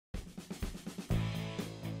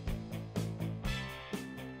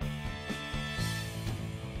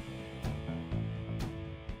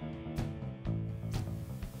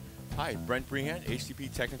Hi, Brent Brehan,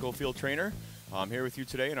 HTP Technical Field Trainer. I'm here with you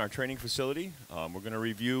today in our training facility. We're going to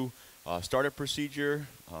review startup procedure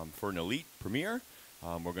for an Elite Premier.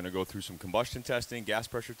 We're going to go through some combustion testing, gas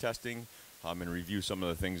pressure testing, and review some of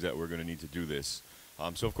the things that we're going to need to do this.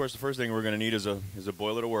 So of course the first thing we're going to need is a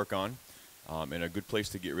boiler to work on and a good place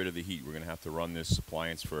to get rid of the heat. We're going to have to run this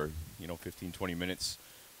appliance for 15-20 minutes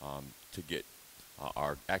to get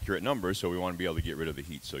our accurate numbers, so we want to be able to get rid of the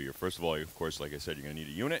heat. So first of all, of course, like I said, you're going to need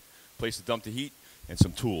a unit, place to dump the heat, and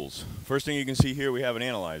some tools. First thing you can see here, we have an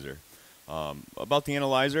analyzer. About the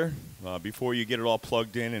analyzer, before you get it all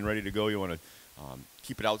plugged in and ready to go, you want to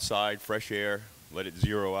keep it outside, fresh air, let it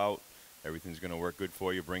zero out. Everything's going to work good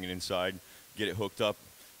for you. Bring it inside, get it hooked up,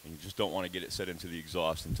 and you just don't want to get it set into the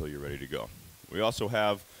exhaust until you're ready to go. We also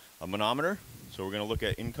have a manometer, so we're going to look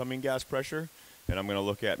at incoming gas pressure, and I'm going to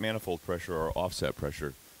look at manifold pressure or offset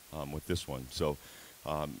pressure with this one. So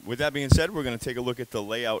with that being said, we're going to take a look at the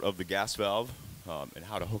layout of the gas valve and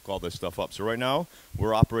how to hook all this stuff up. So right now,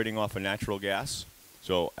 we're operating off of natural gas.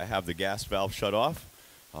 So I have the gas valve shut off.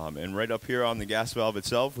 And right up here on the gas valve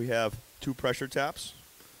itself, we have two pressure taps.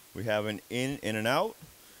 We have an in and an out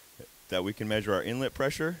that we can measure our inlet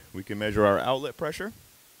pressure. We can measure our outlet pressure.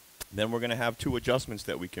 Then we're going to have two adjustments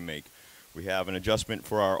that we can make. We have an adjustment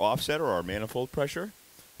for our offset or our manifold pressure,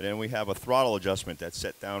 and then we have a throttle adjustment that's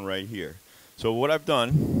set down right here. So what I've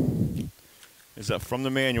done is that from the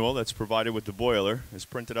manual that's provided with the boiler is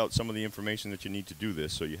printed out some of the information that you need to do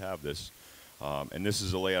this, so you have this. And this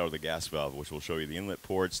is a layout of the gas valve, which will show you the inlet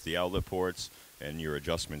ports, the outlet ports, and your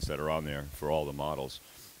adjustments that are on there for all the models.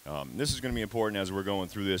 This is going to be important as we're going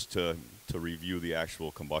through this to review the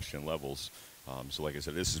actual combustion levels. So like I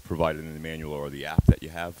said, this is provided in the manual or the app that you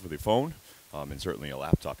have for the phone, and certainly a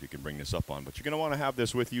laptop you can bring this up on. But you're going to want to have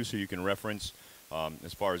this with you so you can reference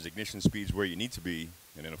as far as ignition speeds where you need to be,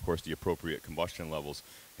 and then of course the appropriate combustion levels.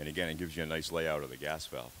 And again, it gives you a nice layout of the gas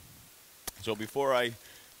valve. So before I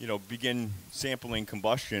begin sampling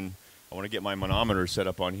combustion, I want to get my manometer set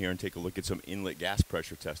up on here and take a look at some inlet gas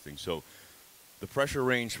pressure testing. So the pressure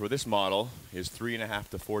range for this model is 3.5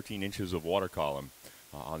 to 14 inches of water column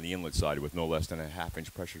on the inlet side with no less than a ½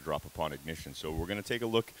 inch pressure drop upon ignition. So we're going to take a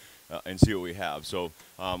look and see what we have. So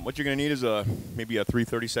what you're going to need is maybe a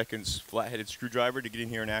 3/32 flat-headed screwdriver to get in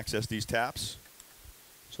here and access these taps.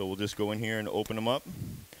 So we'll just go in here and open them up.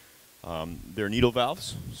 They're needle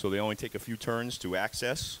valves, so they only take a few turns to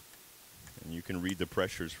access, and you can read the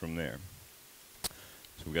pressures from there.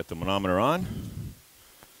 So we got the manometer on,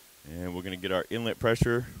 and we're going to get our inlet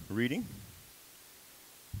pressure reading.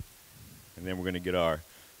 And then we're going to get our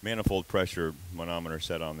manifold pressure manometer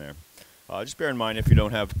set on there. Just bear in mind, if you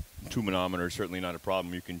don't have two manometers, certainly not a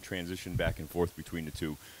problem. You can transition back and forth between the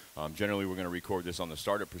two. Generally, we're going to record this on the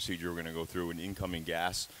startup procedure. We're going to go through an incoming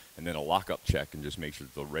gas and then a lockup check and just make sure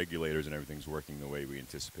that the regulators and everything's working the way we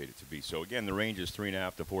anticipate it to be. So again, the range is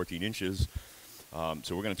 3.5 to 14 inches.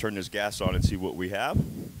 So we're going to turn this gas on and see what we have.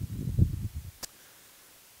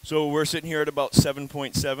 So we're sitting here at about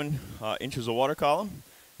 7.7 inches of water column.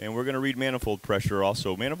 And we're going to read manifold pressure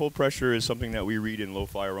also. Manifold pressure is something that we read in low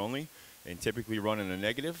fire only and typically run in a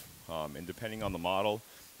negative. And depending on the model,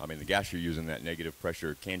 the gas you're using, that negative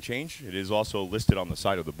pressure can change. It is also listed on the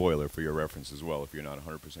side of the boiler for your reference as well if you're not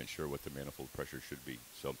 100% sure what the manifold pressure should be.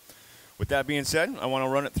 So with that being said, I want to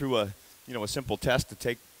run it through a simple test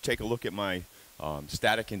to take a look at my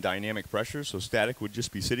static and dynamic pressure. So static would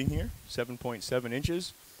just be sitting here, 7.7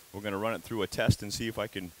 inches. We're going to run it through a test and see if I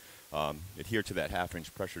can adhere to that ½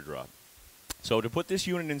 inch pressure drop. So to put this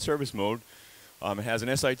unit in service mode, it has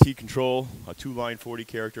an SIT control, a 2-line 40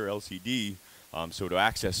 character LCD. So to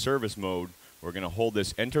access service mode, we're going to hold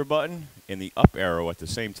this enter button and the up arrow at the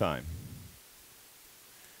same time.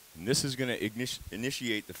 And this is going to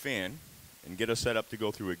initiate the fan and get us set up to go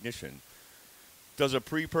through ignition. Does a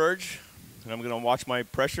pre-purge, and I'm going to watch my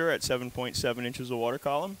pressure at 7.7 inches of water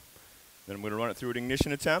column. Then I'm going to run it through an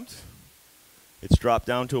ignition attempt. It's dropped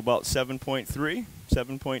down to about 7.3,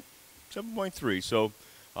 7.3. So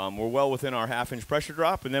we're well within our ½ inch pressure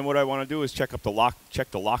drop. And then what I want to do is check the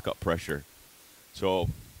lockup pressure. So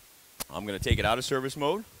I'm going to take it out of service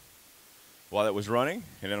mode while it was running,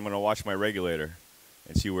 and then I'm going to watch my regulator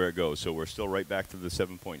and see where it goes. So we're still right back to the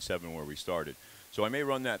 7.7 where we started. So I may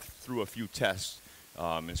run that through a few tests,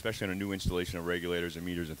 especially on a new installation of regulators and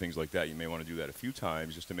meters and things like that. You may want to do that a few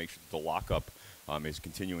times just to make sure that the lockup is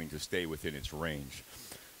continuing to stay within its range.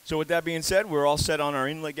 So with that being said, we're all set on our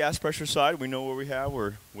inlet gas pressure side. We know where we have.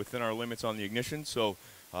 We're within our limits on the ignition. So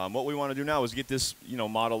what we want to do now is get this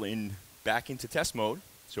model back into test mode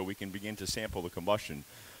so we can begin to sample the combustion.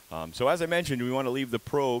 So as I mentioned, we want to leave the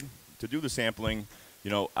probe to do the sampling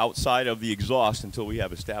outside of the exhaust until we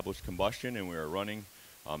have established combustion and we are running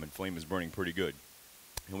and flame is burning pretty good.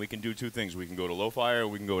 And we can do two things. We can go to low fire or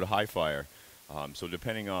we can go to high fire. So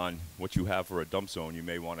depending on what you have for a dump zone, you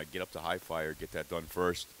may want to get up to high fire, get that done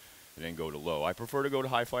first, and then go to low. I prefer to go to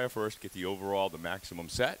high fire first, get the overall, the maximum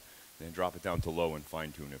set, then drop it down to low and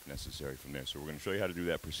fine tune if necessary from there. So we're going to show you how to do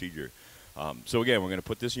that procedure. So again, we're going to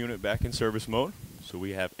put this unit back in service mode. So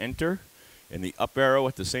we have enter and the up arrow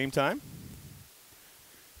at the same time.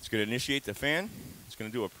 It's going to initiate the fan. It's going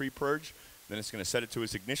to do a pre-purge. Then it's going to set it to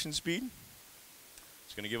its ignition speed.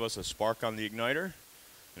 It's going to give us a spark on the igniter, and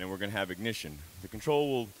then we're going to have ignition. The control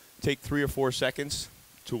will take 3 or 4 seconds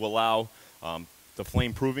to allow the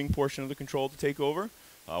flame proving portion of the control to take over.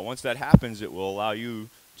 Once that happens, it will allow you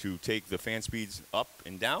to take the fan speeds up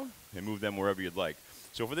and down and move them wherever you'd like.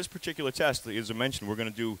 So for this particular test, as I mentioned, we're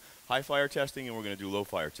going to do high fire testing and we're going to do low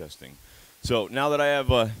fire testing. So now that I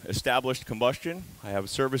have established combustion, I have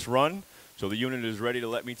service run, so the unit is ready to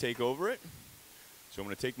let me take over it. So I'm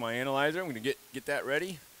going to take my analyzer, I'm going to get that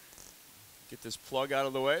ready, get this plug out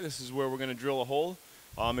of the way. This is where we're going to drill a hole.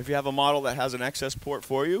 If you have a model that has an access port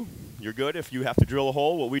for you, you're good. If you have to drill a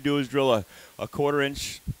hole, what we do is drill a 1/4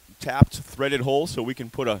 inch tapped threaded hole so we can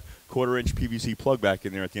put a 1/4 inch PVC plug back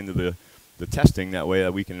in there at the end of the testing. That way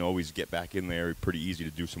that we can always get back in there. Pretty easy to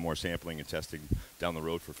do some more sampling and testing down the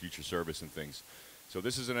road for future service and things. So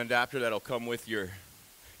this is an adapter that'll come with your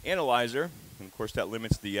analyzer, and of course that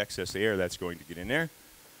limits the excess air that's going to get in there.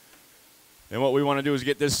 And what we want to do is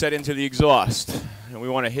get this set into the exhaust, and we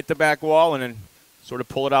want to hit the back wall and then sort of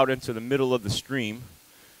pull it out into the middle of the stream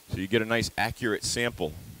so you get a nice accurate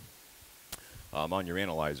sample on your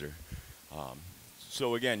analyzer.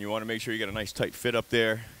 So again, you want to make sure you get a nice tight fit up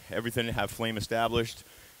there, everything have flame established,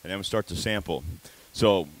 and then we start to sample.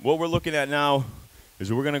 So what we're looking at now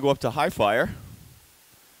is we're going to go up to high fire.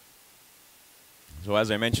 So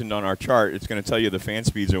as I mentioned on our chart, it's going to tell you the fan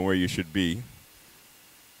speeds and where you should be.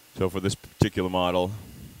 So for this particular model,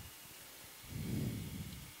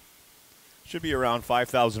 should be around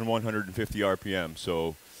 5,150 RPM.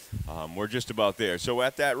 So we're just about there. So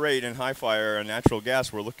at that rate in high fire and natural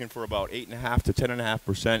gas, we're looking for about 8.5 to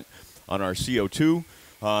 10.5% on our CO2.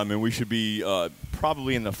 And we should be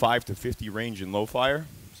probably in the 5 to 50 range in low fire.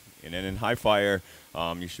 And then in high fire,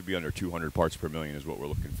 you should be under 200 parts per million is what we're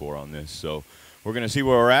looking for on this. So we're going to see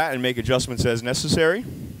where we're at and make adjustments as necessary.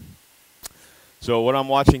 So what I'm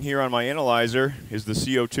watching here on my analyzer is the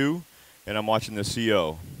CO2, and I'm watching the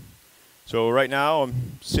CO. So right now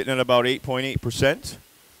I'm sitting at about 8.8%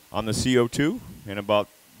 on the CO2 and about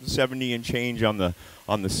 70 and change on the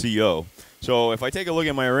CO. So if I take a look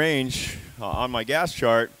at my range on my gas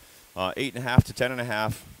chart, 8.5 to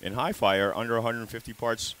 10.5 in high fire, under 150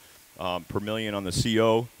 parts per million on the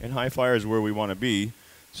CO, and high fire is where we want to be.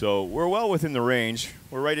 So we're well within the range.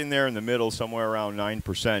 We're right in there in the middle, somewhere around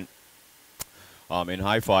 9% in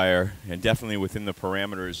high fire, and definitely within the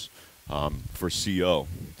parameters for CO.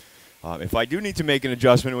 If I do need to make an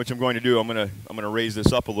adjustment, which I'm going to do, I'm going to raise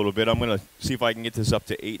this up a little bit. I'm going to see if I can get this up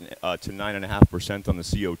to 8 to 9.5% on the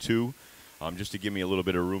CO2, just to give me a little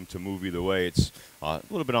bit of room to move either way. It's a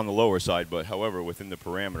little bit on the lower side, but however, within the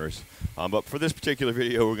parameters. But for this particular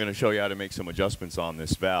video, we're going to show you how to make some adjustments on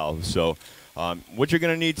this valve. So what you're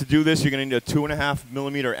going to need to do this, you're going to need a 2.5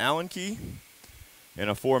 millimeter Allen key and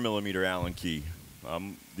a 4 millimeter Allen key.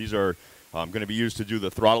 These are going to be used to do the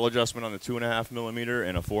throttle adjustment on the 2.5 millimeter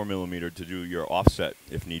and a 4 millimeter to do your offset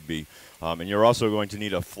if need be. And you're also going to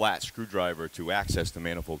need a flat screwdriver to access the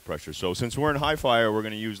manifold pressure. So since we're in high fire, we're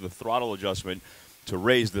going to use the throttle adjustment to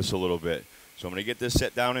raise this a little bit. So I'm going to get this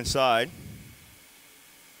set down inside.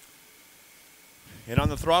 And on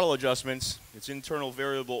the throttle adjustments, it's internal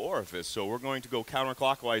variable orifice. So we're going to go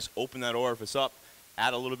counterclockwise, open that orifice up,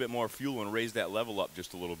 add a little bit more fuel, and raise that level up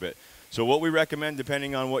just a little bit. So what we recommend,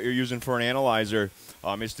 depending on what you're using for an analyzer,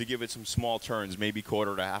 is to give it some small turns, maybe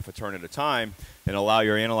 1/4 to 1/2 turn at a time, and allow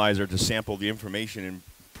your analyzer to sample the information and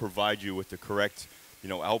provide you with the correct,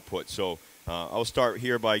 output. So I'll start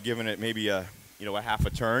here by giving it maybe a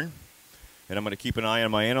 1/2 turn, and I'm going to keep an eye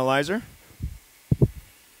on my analyzer,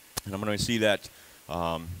 and I'm going to see that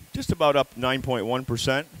just about up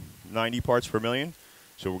 9.1%, 90 parts per million.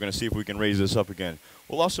 So we're going to see if we can raise this up again.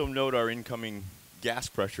 We'll also note our incoming gas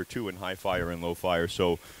pressure too in high fire and low fire.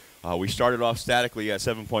 So we started off statically at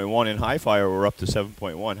 7.1. In high fire, we're up to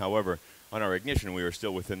 7.1. However, on our ignition, we were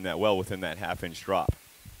still within that, well within that 1/2 inch drop.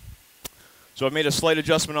 So I've made a slight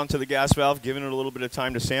adjustment onto the gas valve, giving it a little bit of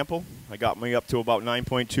time to sample. I got me up to about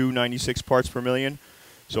 9.2, 96 parts per million.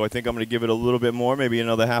 So I think I'm going to give it a little bit more, maybe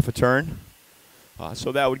another 1/2 turn.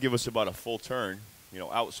 So that would give us about a full turn,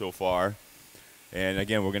 out so far. And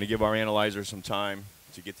again, we're going to give our analyzer some time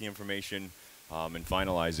to get the information and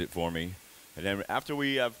finalize it for me. And then after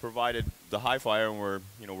we have provided the high fire and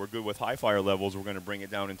we're good with high fire levels, we're going to bring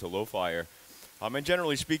it down into low fire. And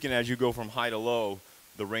generally speaking, as you go from high to low,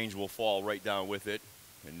 the range will fall right down with it,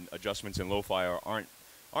 and adjustments in low fire aren't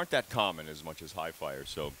that common as much as high fire.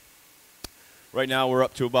 So right now we're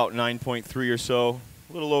up to about 9.3 or so,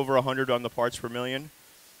 a little over 100 on the parts per million.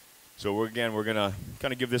 So we're going to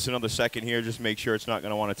kind of give this another second here, just make sure it's not going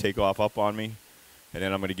to want to take off up on me. And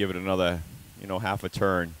then I'm going to give it another, half a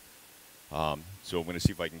turn. So I'm going to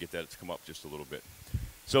see if I can get that to come up just a little bit.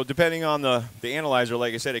 So depending on the analyzer,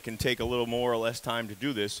 like I said, it can take a little more or less time to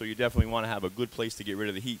do this. So you definitely want to have a good place to get rid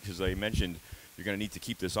of the heat, because I mentioned you're going to need to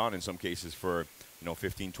keep this on in some cases for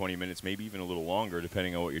 15, 20 minutes, maybe even a little longer,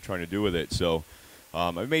 depending on what you're trying to do with it. So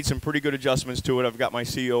I've made some pretty good adjustments to it. I've got my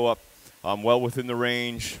CO up well within the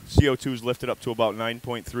range. CO2 is lifted up to about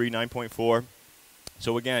 9.3, 9.4.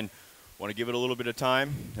 So again, want to give it a little bit of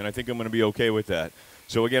time, and I think I'm going to be okay with that.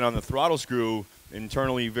 So again, on the throttle screw,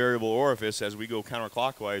 internally variable orifice, as we go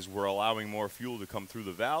counterclockwise, we're allowing more fuel to come through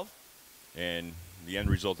the valve, and the end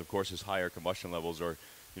result, of course, is higher combustion levels, or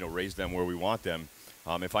raise them where we want them.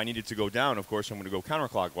 If I needed to go down, of course, I'm going to go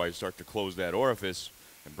counterclockwise, start to close that orifice,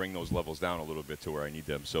 and bring those levels down a little bit to where I need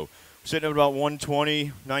them. So we're sitting at about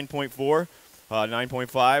 120, 9.4,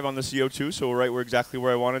 9.5 on the CO2, so we're right where exactly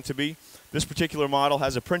where I want it to be. This particular model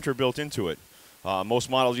has a printer built into it. Most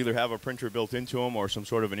models either have a printer built into them or some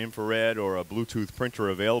sort of an infrared or a Bluetooth printer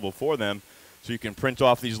available for them, so you can print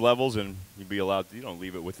off these levels and you'd be allowed to,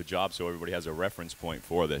 leave it with the job so everybody has a reference point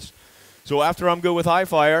for this. So after I'm good with high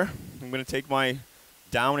fire, I'm going to take my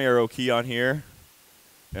down arrow key on here,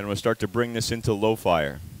 and I'm going to start to bring this into low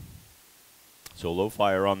fire. So low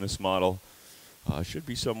fire on this model should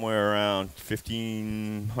be somewhere around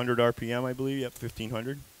 1500 RPM, I believe. Yep,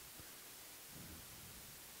 1500.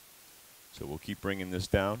 So we'll keep bringing this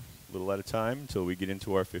down a little at a time until we get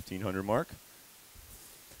into our 1500 mark.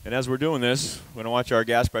 And as we're doing this, we're going to watch our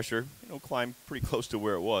gas pressure climb pretty close to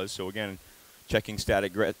where it was. So again, checking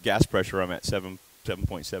static gas pressure, I'm at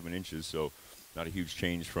 7.7 inches, so not a huge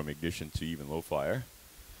change from ignition to even low fire.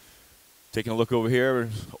 Taking a look over here,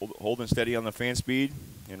 holding steady on the fan speed,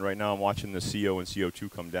 and right now I'm watching the CO and CO2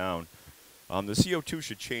 come down. The CO2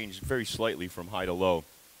 should change very slightly from high to low.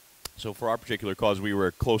 So for our particular cause, we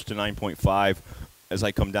were close to 9.5. As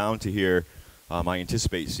I come down to here, I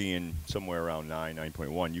anticipate seeing somewhere around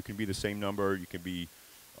 9.1. You can be the same number. You can be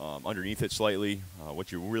underneath it slightly.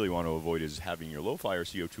 What you really want to avoid is having your low fire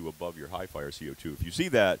CO2 above your high fire CO2. If you see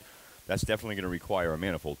that, that's definitely going to require a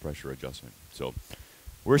manifold pressure adjustment. So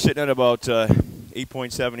we're sitting at about 8.7,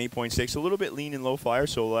 8.6, a little bit lean in low fire.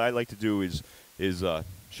 So what I like to do is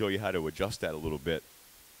show you how to adjust that a little bit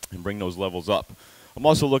and bring those levels up. I'm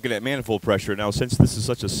also looking at manifold pressure. Now, since this is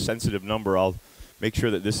such a sensitive number, I'll make sure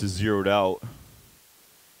that this is zeroed out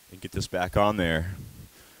and get this back on there.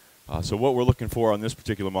 So what we're looking for on this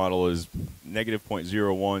particular model is negative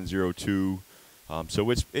 0.0102. So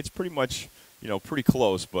it's pretty much, pretty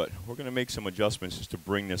close, but we're going to make some adjustments just to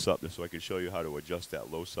bring this up just so I can show you how to adjust that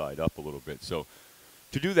low side up a little bit. So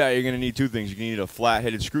to do that, you're going to need two things. You're going to need a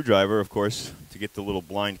flat-headed screwdriver, of course, to get the little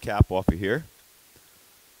blind cap off of here.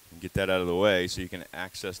 And get that out of the way so you can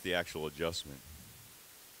access the actual adjustment.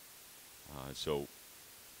 So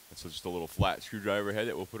that's just a little flat screwdriver head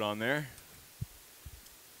that we'll put on there.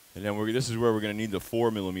 And then this is where we're going to need the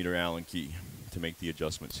 4mm Allen key to make the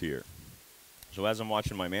adjustments here. So as I'm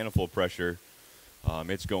watching my manifold pressure,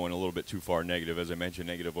 it's going a little bit too far negative. As I mentioned,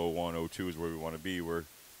 negative 0.1, 0.2 is where we want to be. We're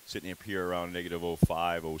sitting up here around negative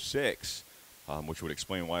 0.5, 0.6, which would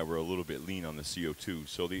explain why we're a little bit lean on the CO2.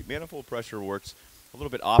 So the manifold pressure works a little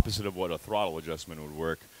bit opposite of what a throttle adjustment would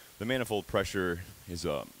work. The manifold pressure is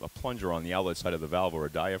a plunger on the outlet side of the valve, or a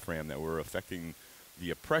diaphragm, that we're affecting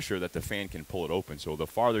the pressure that the fan can pull it open. So the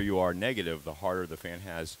farther you are negative, the harder the fan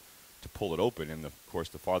has to pull it open. And of course,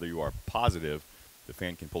 the farther you are positive, the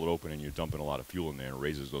fan can pull it open, and you're dumping a lot of fuel in there, and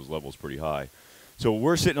raises those levels pretty high. So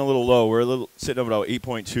we're sitting a little low. We're sitting at about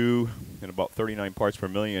 8.2 and about 39 parts per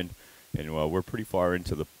million, and we're pretty far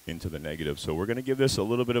into the negative. So we're going to give this a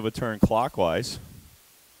little bit of a turn clockwise.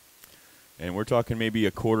 And we're talking maybe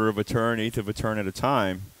a quarter of a turn, eighth of a turn at a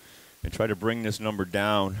time, and try to bring this number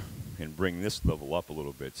down and bring this level up a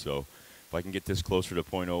little bit. So if I can get this closer to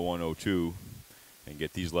 0.0102 and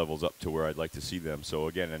get these levels up to where I'd like to see them. So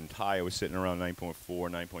again, in high, I was sitting around 9.4,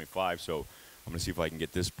 9.5. So I'm going to see if I can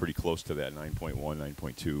get this pretty close to that 9.1,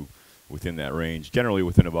 9.2 within that range. Generally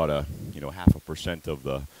within about a 0.5% of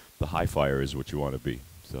the high fire is what you want to be.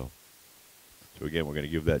 So again, we're going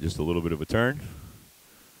to give that just a little bit of a turn.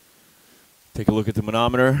 Take a look at the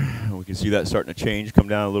manometer. We can see that starting to change, come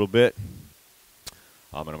down a little bit.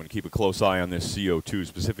 And I'm going to keep a close eye on this CO2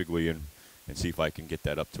 specifically and see if I can get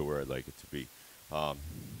that up to where I'd like it to be.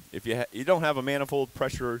 If you don't have a manifold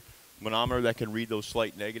pressure manometer that can read those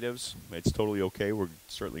slight negatives, it's totally okay. We're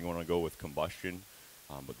certainly going to go with combustion,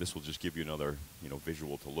 but this will just give you another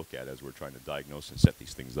visual to look at as we're trying to diagnose and set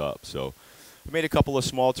these things up. So I made a couple of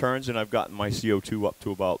small turns, and I've gotten my CO2 up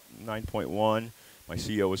to about 9.1. My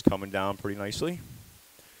CO is coming down pretty nicely,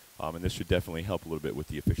 and this should definitely help a little bit with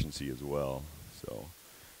the efficiency as well. So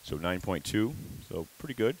 9.2, so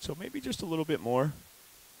pretty good. So maybe just a little bit more.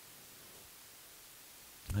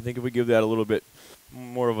 I think if we give that a little bit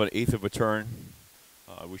more of an eighth of a turn,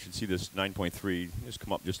 we should see this 9.3 just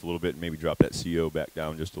come up just a little bit and maybe drop that CO back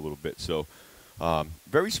down just a little bit. So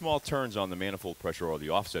very small turns on the manifold pressure, or the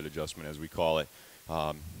offset adjustment as we call it.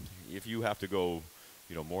 If you have to go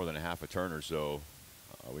more than a half a turn or so,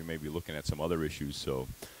 we may be looking at some other issues. So,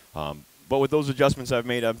 but with those adjustments I've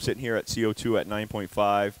made, I'm sitting here at CO2 at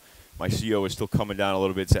 9.5. My CO is still coming down a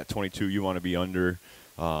little bit. It's at 22. You want to be under.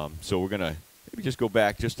 So we're going to maybe just go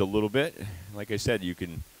back just a little bit. Like I said, you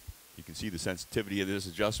can see the sensitivity of this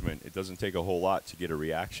adjustment. It doesn't take a whole lot to get a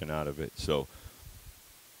reaction out of it. So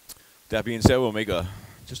that being said, we'll make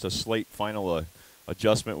just a slight final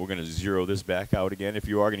adjustment. We're going to zero this back out again. If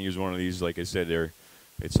you are going to use one of these, like I said,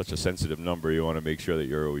 it's such a sensitive number. You want to make sure that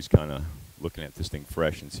you're always kind of looking at this thing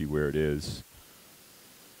fresh and see where it is.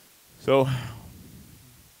 So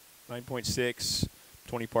 9.6,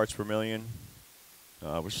 20 parts per million.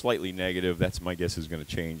 We're slightly negative. That's my guess is going to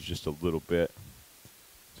change just a little bit.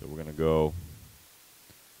 So we're going to go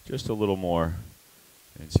just a little more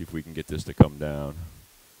and see if we can get this to come down.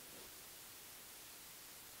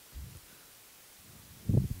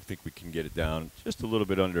 I think we can get it down just a little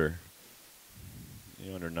bit under,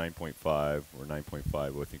 under 9.5 or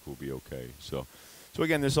 9.5. I think we'll be okay. So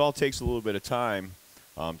again, this all takes a little bit of time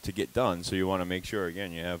to get done. So you want to make sure,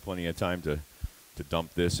 again, you have plenty of time to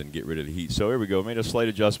dump this and get rid of the heat. So here we go. Made a slight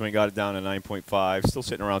adjustment. Got it down to 9.5. Still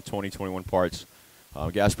sitting around 20, 21 parts.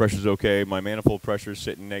 Gas pressure is okay. My manifold pressure is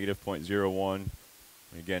sitting negative 0.01.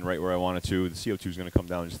 Again, right where I want it to. The CO2 is going to come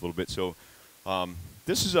down just a little bit. So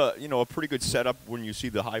this is a pretty good setup when you see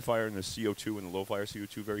the high fire and the CO2 and the low fire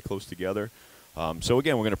CO2 very close together. So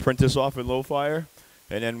again, we're going to print this off at low fire.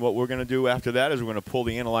 And then what we're going to do after that is we're going to pull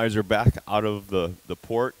the analyzer back out of the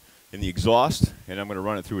port in the exhaust. And I'm going to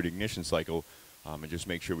run it through an ignition cycle and just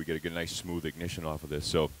make sure we get a good, nice, smooth ignition off of this.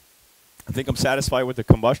 So I think I'm satisfied with the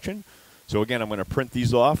combustion. So again, I'm going to print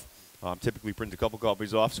these off. Typically print a couple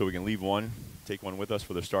copies off so we can leave one, take one with us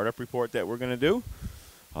for the startup report that we're going to do.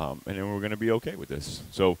 And then we're going to be okay with this.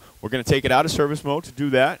 So we're going to take it out of service mode. To do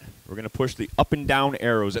that, we're going to push the up and down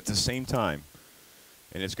arrows at the same time.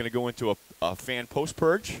 And it's going to go into a fan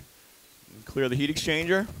post-purge, clear the heat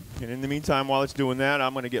exchanger. And in the meantime, while it's doing that,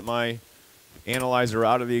 I'm going to get my analyzer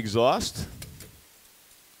out of the exhaust.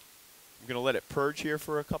 I'm going to let it purge here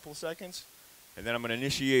for a couple of seconds. And then I'm going to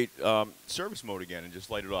initiate service mode again and just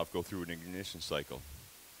light it off, go through an ignition cycle.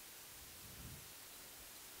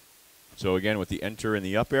 So again, with the enter and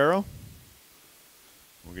the up arrow,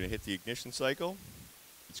 we're going to hit the ignition cycle.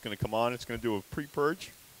 It's going to come on. It's going to do a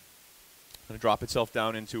pre-purge. It's going to drop itself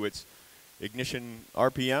down into its ignition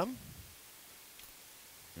RPM.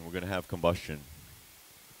 And we're going to have combustion.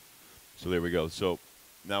 So there we go. So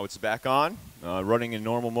now it's back on, running in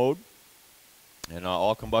normal mode. And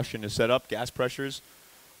all combustion is set up, gas pressures.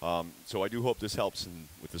 So I do hope this helps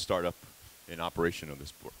with the startup and operation of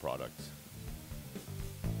this product.